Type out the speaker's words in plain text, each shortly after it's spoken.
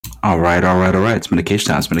All right. It's medication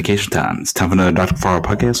time. It's medication time. It's time for another Dr. Kavarga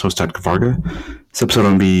podcast. Host Dr. Kavarga. This episode,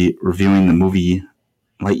 I'm going to be reviewing the movie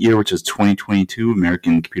Lightyear, which is 2022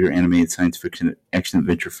 American computer animated science fiction action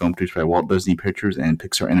adventure film produced by Walt Disney Pictures and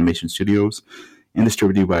Pixar Animation Studios and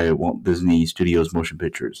distributed by Walt Disney Studios Motion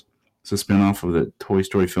Pictures. It's a spin-off of the Toy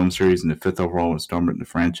Story film series and the fifth overall installment in the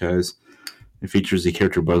franchise. It features the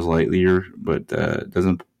character Buzz Lightyear, but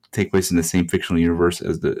doesn't take place in the same fictional universe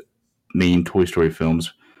as the main Toy Story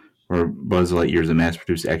films, where Buzz Lightyear is a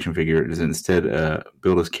mass-produced action figure. It is instead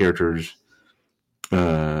built as characters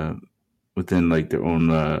within like their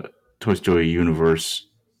own Toy Story universe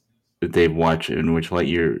that they've watched, in which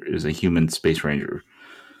Lightyear is a human space ranger.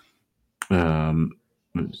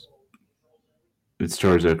 It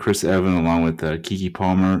stars Chris Evans along with Kiki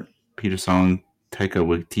Palmer, Peter Song, Taika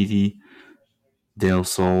Waititi, Dale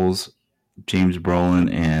Souls, James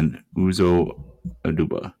Brolin, and Uzo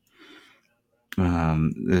Aduba.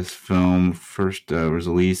 This film first was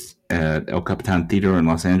released at El Capitan Theater in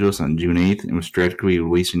Los Angeles on June 8th and was directly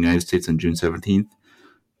released in the United States on June 17th,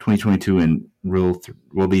 2022 in Real D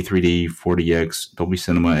 3D, 4DX, Dolby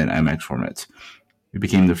Cinema, and IMAX formats. It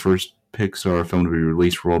became the first Pixar film to be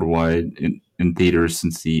released worldwide in theaters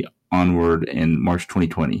since the Onward in March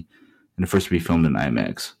 2020, and the first to be filmed in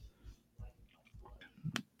IMAX.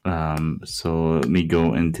 So let me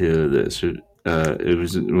go into this. It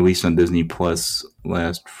was released on Disney Plus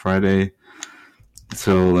last Friday.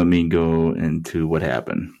 So let me go into what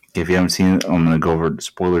happened. If you haven't seen it, I'm going to go over the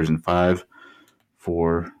spoilers in 5,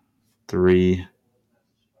 4, 3,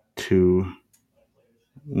 2,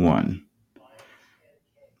 1.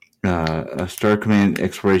 A Star Command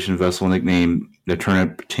exploration vessel nicknamed the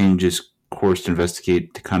Turnip changes course to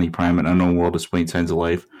investigate Takani Prime, an unknown world displaying signs of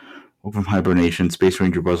life. From hibernation, Space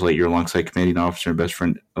Ranger Buzz Lightyear, alongside commanding officer and best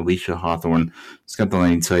friend Alicia Hawthorne, scout the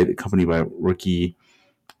landing site, accompanied by rookie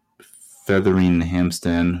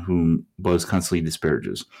Featheringham, whom Buzz constantly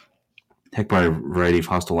disparages. Attacked by a variety of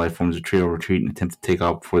hostile life forms, the trio retreat and attempt to take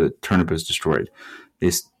off before the Turnip is destroyed.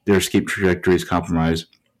 Their escape trajectory is compromised,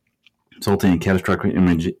 resulting in catastrophic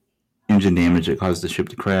engine damage that causes the ship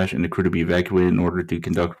to crash and the crew to be evacuated in order to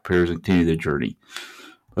conduct repairs and continue their journey.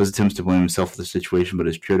 Buzz attempts to blame himself for the situation, but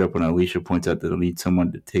is cheered up when Alicia points out that they'll need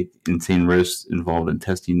someone to take insane risks involved in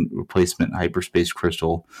testing replacement hyperspace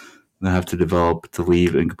crystal they'll have to develop to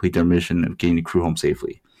leave and complete their mission of getting the crew home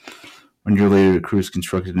safely. 1 year later, the crew has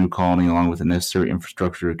constructed a new colony along with the necessary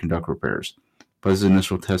infrastructure to conduct repairs. Buzz's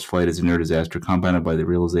initial test flight is a near disaster, compounded by the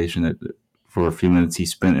realization that for a few minutes he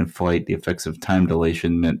spent in flight, the effects of time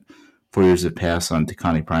dilation meant 4 years have passed on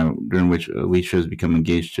Takani Prime, during which Alicia has become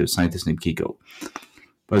engaged to a scientist named Kiko.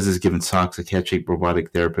 Buzz is given Socks, a cat-shaped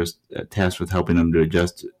robotic therapist, tasked with helping him to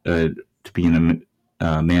adjust to being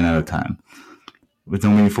a man out of time. With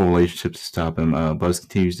no meaningful relationships to stop him, Buzz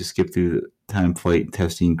continues to skip through the time flight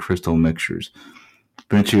testing crystal mixtures.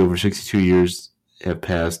 Eventually, over 62 years have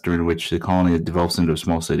passed, during which the colony develops into a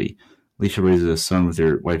small city. Alicia raises a son with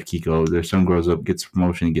her wife Kiko. Their son grows up, gets a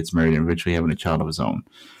promotion, and gets married, and eventually having a child of his own.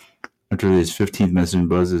 After his 15th mission,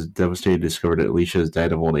 Buzz is devastated to discover that Alicia has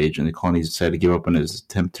died of old age, and the colonies decide to give up on his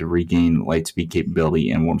attempt to regain light speed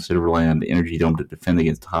capability and will instead rely on the energy dome to defend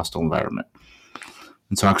against the hostile environment.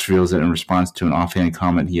 And Sox reveals that in response to an offhand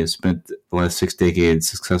comment, he has spent the last 6 decades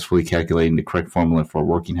successfully calculating the correct formula for a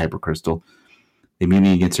working hypercrystal. They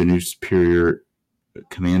meet against their new superior,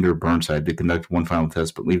 Commander Burnside, to conduct one final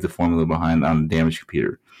test, but leave the formula behind on a damaged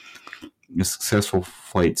computer. A successful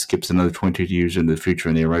flight skips another 22 years into the future,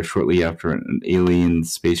 and they arrive shortly after an alien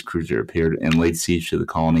space cruiser appeared and laid siege to the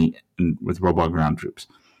colony with robot ground troops.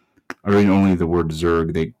 Uttering only the word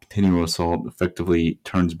Zerg, the continual assault effectively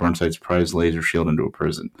turns Burnside's prized laser shield into a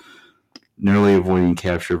prison. Narrowly avoiding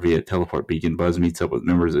capture via teleport beacon, Buzz meets up with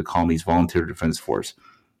members of the colony's volunteer defense force.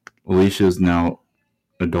 Alicia's now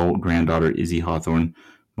adult granddaughter, Izzy Hawthorne,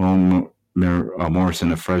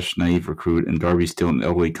 Morrison, a fresh, naive recruit, and Darby, still an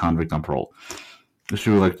elderly convict on parole.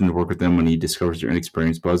 Mr. reluctant to work with them when he discovers their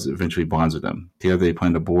inexperience, Buzz eventually bonds with them. Together they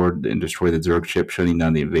plan to board and destroy the Zerg ship, shutting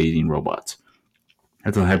down the invading robots.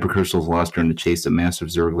 After the hypercrystal is lost during the chase, a massive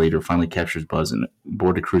Zerg leader finally captures Buzz, and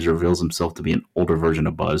aboard the cruiser reveals himself to be an older version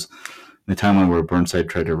of Buzz, in the timeline where Burnside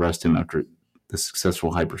tried to arrest him after the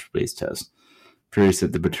successful hyperspace test. Furious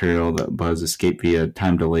at the betrayal, that Buzz escaped via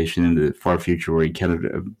time dilation into the far future, where he encountered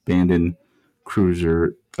an abandoned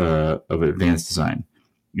cruiser of advanced design.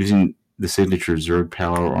 Using the signature Zerg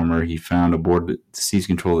power armor he found aboard to seize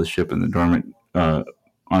control of the ship and the dormant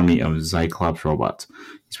army of Cyclops robots.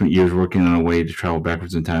 He spent years working on a way to travel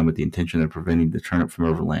backwards in time with the intention of preventing the Turnip from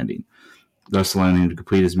overlanding, thus allowing him to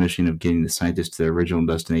complete his mission of getting the scientists to their original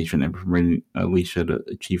destination and permitting Alicia to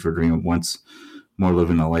achieve her dream of once more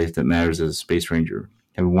living a life that matters as a space ranger.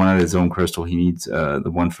 Having one out of his own crystal, he needs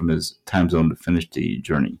the one from his time zone to finish the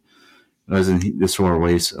journey. As in the solar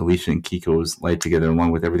waste, Alicia and Kiko's life together,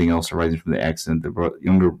 along with everything else arising from the accident, the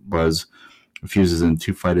younger Buzz refuses him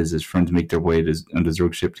to fight as his friends make their way on the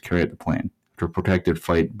Zerg ship to carry out the plan. After a protracted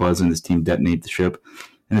fight, Buzz and his team detonate the ship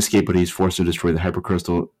and escape, but he's forced to destroy the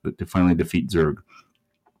hypercrystal to finally defeat Zerg.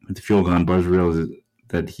 With the fuel gone, Buzz realizes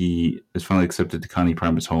that he has finally accepted Takani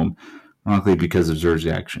Prime as home, ironically because of Zerg's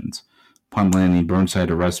actions. Upon landing,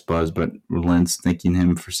 Burnside arrests Buzz, but relents, thanking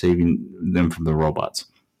him for saving them from the robots.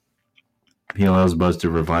 He allows Buzz to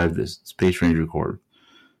revive the Space Ranger Corps.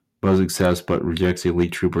 Buzz accepts but rejects the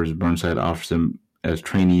elite troopers Burnside offers them as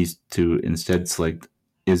trainees to instead select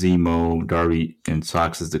Izzy, Mo, Darby, and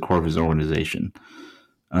Sox as the core of his organization.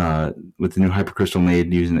 With the new hypercrystal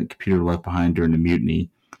made using the computer left behind during the mutiny,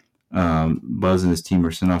 Buzz and his team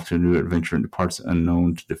are sent off to a new adventure into parts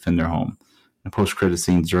unknown to defend their home. In the post-credit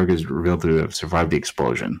scene, Zerg is revealed to have survived the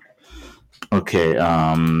explosion. Okay,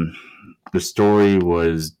 the story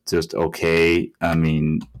was just okay. I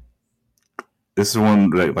mean, this is one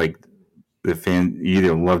that, like, the fan, you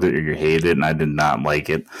either loved it or you hated it, and I did not like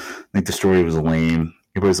it. I think the story was lame.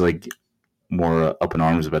 It was, like, more up in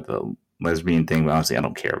arms about the lesbian thing, but honestly, I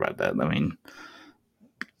don't care about that. I mean,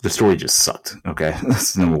 the story just sucked, okay?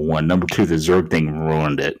 That's number one. Number two, the Zerg thing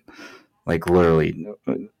ruined it. Like, literally,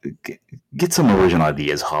 get some original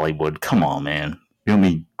ideas, Hollywood. Come on, man. You don't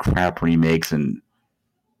need crap remakes and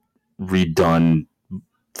redone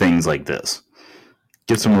things like this.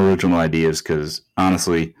 Get some original ideas, because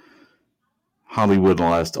honestly, Hollywood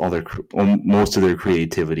lost most of their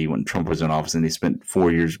creativity when Trump was in office, and they spent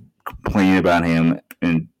 4 years complaining about him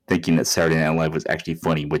and thinking that Saturday Night Live was actually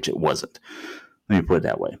funny, which it wasn't. Let me put it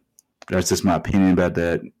that way. That's just my opinion about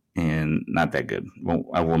that, and not that good. Well,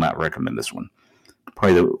 I will not recommend this one.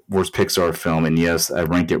 Probably the worst Pixar film, and yes, I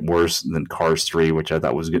rank it worse than Cars 3, which I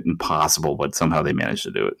thought was impossible, but somehow they managed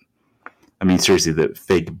to do it. I mean, seriously, the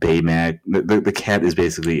fake Baymax, the cat is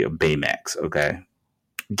basically a Baymax, okay?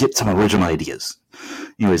 Get some original ideas.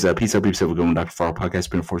 Anyways, peace out, peeps. Have a good one. Dr. Farrell Podcast,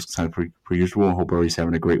 been a force consigned per usual. Hope everybody's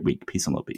having a great week. Peace and love, peeps.